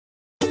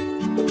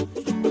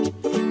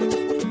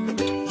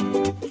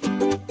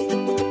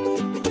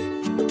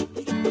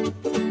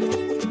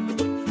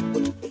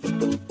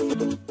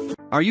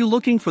Are you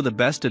looking for the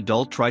best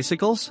adult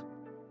tricycles?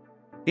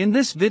 In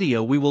this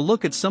video we will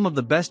look at some of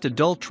the best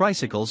adult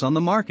tricycles on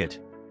the market.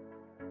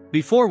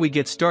 Before we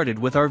get started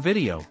with our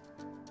video,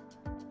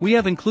 we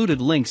have included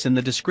links in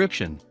the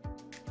description,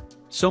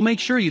 so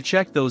make sure you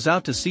check those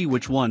out to see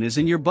which one is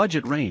in your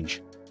budget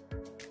range.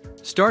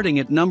 Starting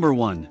at number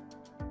 1.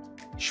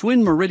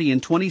 Schwinn Meridian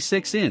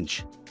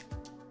 26-inch.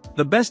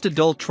 The best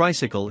adult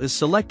tricycle is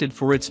selected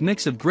for its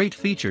mix of great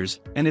features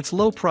and its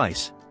low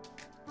price.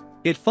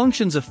 It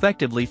functions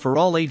effectively for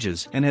all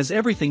ages and has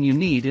everything you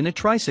need in a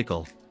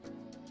tricycle.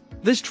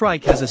 This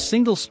trike has a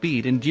single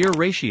speed and gear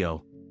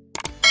ratio.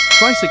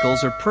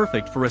 Tricycles are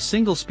perfect for a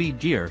single speed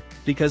gear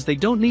because they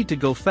don't need to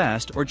go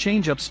fast or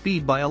change up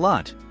speed by a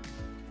lot.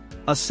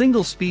 A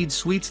single speed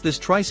suits this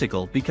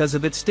tricycle because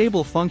of its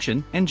stable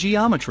function and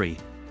geometry.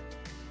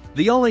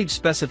 The all-age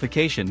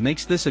specification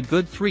makes this a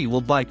good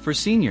three-wheel bike for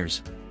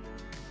seniors.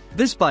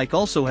 This bike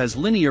also has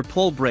linear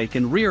pull brake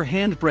and rear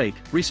hand brake,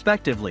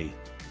 respectively.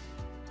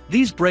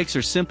 These brakes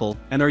are simple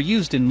and are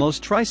used in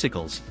most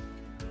tricycles.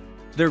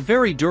 They're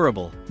very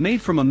durable,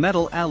 made from a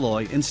metal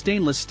alloy and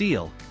stainless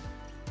steel.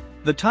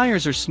 The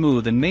tires are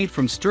smooth and made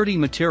from sturdy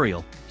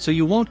material, so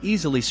you won't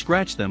easily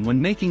scratch them when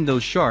making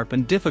those sharp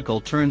and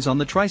difficult turns on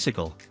the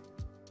tricycle.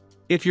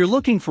 If you're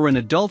looking for an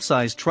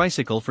adult-sized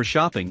tricycle for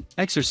shopping,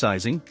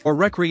 exercising, or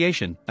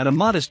recreation at a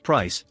modest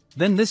price,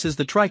 then this is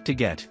the trike to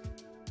get.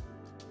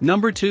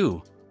 Number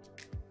 2.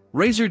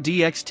 Razor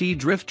DXT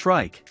Drift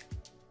Trike.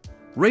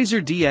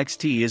 Razor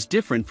DXT is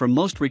different from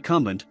most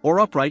recumbent or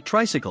upright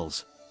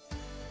tricycles.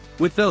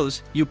 With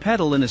those, you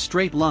pedal in a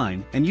straight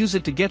line and use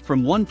it to get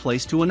from one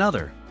place to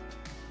another.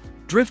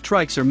 Drift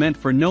trikes are meant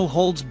for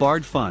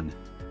no-holds-barred fun.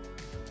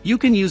 You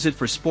can use it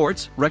for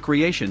sports,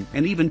 recreation,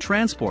 and even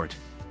transport.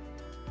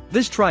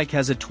 This trike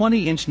has a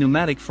 20-inch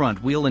pneumatic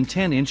front wheel and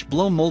 10-inch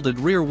blow-molded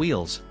rear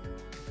wheels.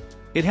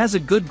 It has a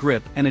good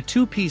grip and a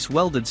two-piece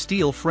welded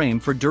steel frame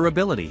for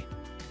durability.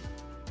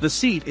 The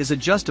seat is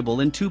adjustable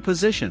in 2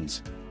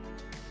 positions.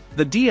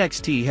 The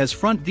DXT has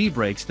front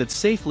V-brakes that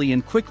safely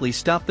and quickly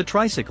stop the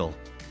tricycle.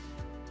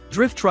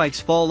 Drift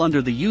trikes fall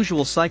under the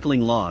usual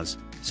cycling laws,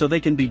 so they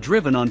can be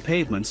driven on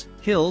pavements,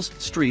 hills,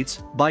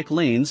 streets, bike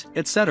lanes,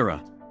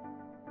 etc.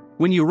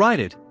 When you ride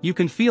it, you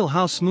can feel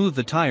how smooth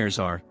the tires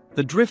are.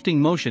 The drifting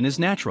motion is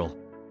natural.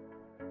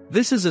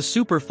 This is a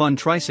super fun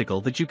tricycle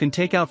that you can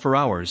take out for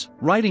hours,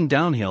 riding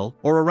downhill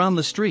or around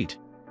the street.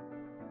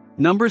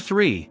 Number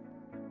 3.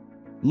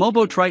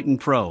 Mobo Triton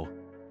Pro.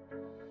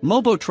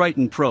 Mobo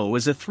Triton Pro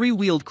is a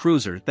 3-wheeled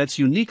cruiser that's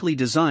uniquely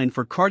designed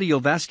for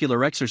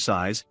cardiovascular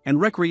exercise and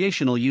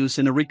recreational use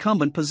in a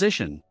recumbent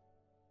position.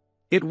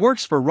 It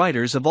works for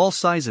riders of all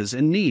sizes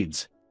and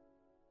needs.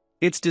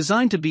 It's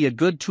designed to be a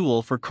good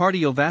tool for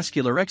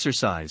cardiovascular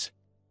exercise.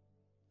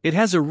 It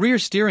has a rear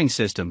steering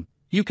system.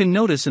 You can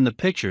notice in the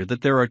picture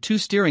that there are 2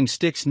 steering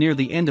sticks near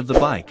the end of the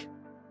bike.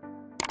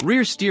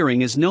 Rear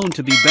steering is known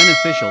to be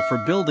beneficial for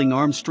building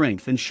arm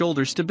strength and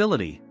shoulder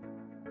stability.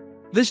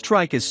 This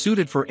trike is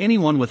suited for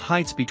anyone with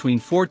heights between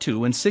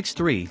 4'2" and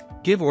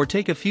 6'3", give or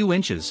take a few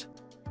inches.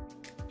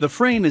 The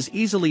frame is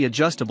easily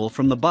adjustable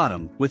from the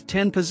bottom, with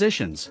 10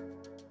 positions.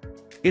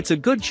 It's a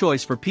good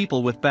choice for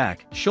people with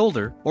back,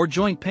 shoulder, or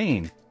joint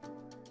pain.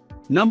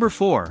 Number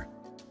 4.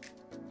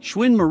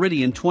 Schwinn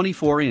Meridian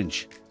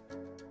 24-inch.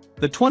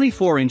 The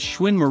 24-inch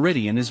Schwinn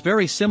Meridian is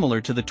very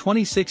similar to the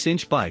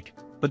 26-inch bike,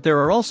 but there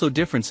are also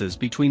differences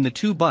between the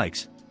 2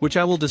 bikes, which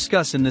I will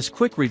discuss in this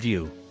quick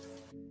review.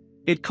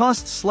 It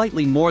costs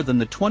slightly more than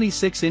the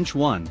 26-inch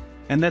one,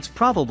 and that's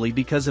probably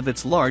because of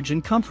its large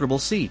and comfortable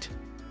seat.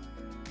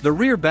 The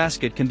rear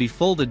basket can be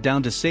folded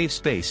down to save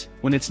space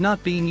when it's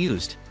not being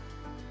used.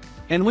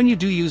 And when you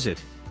do use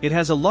it, it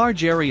has a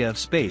large area of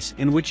space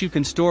in which you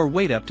can store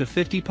weight up to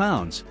 50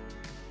 pounds.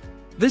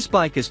 This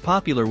bike is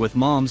popular with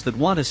moms that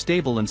want a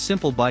stable and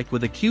simple bike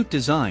with a cute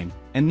design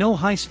and no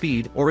high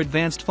speed or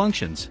advanced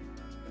functions.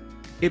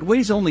 It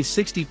weighs only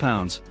 60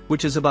 pounds,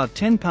 which is about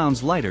 10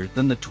 pounds lighter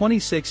than the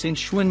 26-inch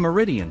Schwinn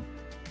Meridian.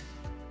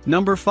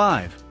 Number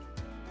 5.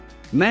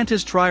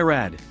 Mantis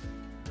Tri-Rad.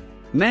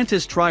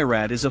 Mantis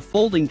Tri-Rad is a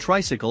folding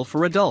tricycle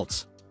for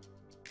adults.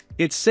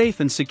 It's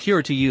safe and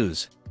secure to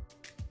use.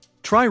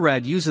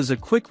 Tri-Rad uses a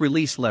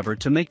quick-release lever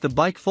to make the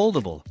bike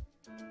foldable.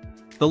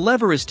 The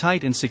lever is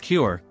tight and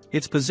secure.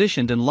 It's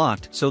positioned and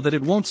locked so that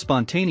it won't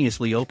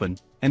spontaneously open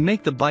and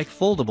make the bike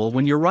foldable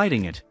when you're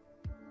riding it.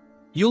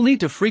 You'll need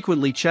to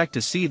frequently check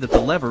to see that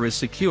the lever is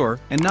secure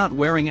and not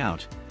wearing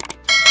out.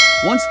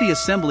 Once the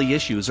assembly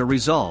issues are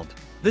resolved,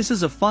 this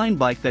is a fine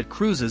bike that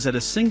cruises at a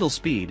single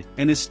speed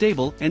and is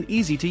stable and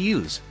easy to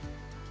use.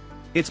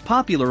 It's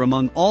popular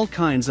among all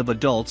kinds of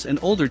adults and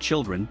older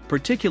children,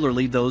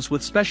 particularly those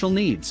with special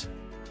needs.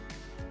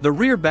 The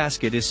rear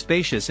basket is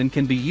spacious and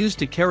can be used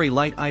to carry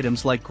light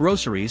items like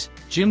groceries,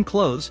 gym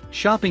clothes,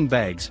 shopping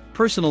bags,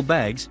 personal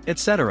bags,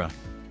 etc.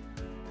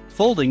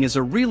 Folding is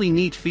a really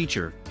neat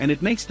feature, and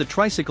it makes the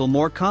tricycle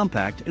more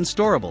compact and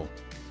storable.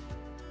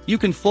 You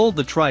can fold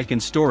the trike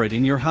and store it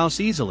in your house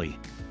easily.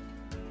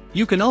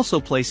 You can also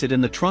place it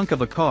in the trunk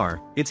of a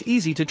car. It's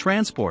easy to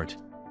transport.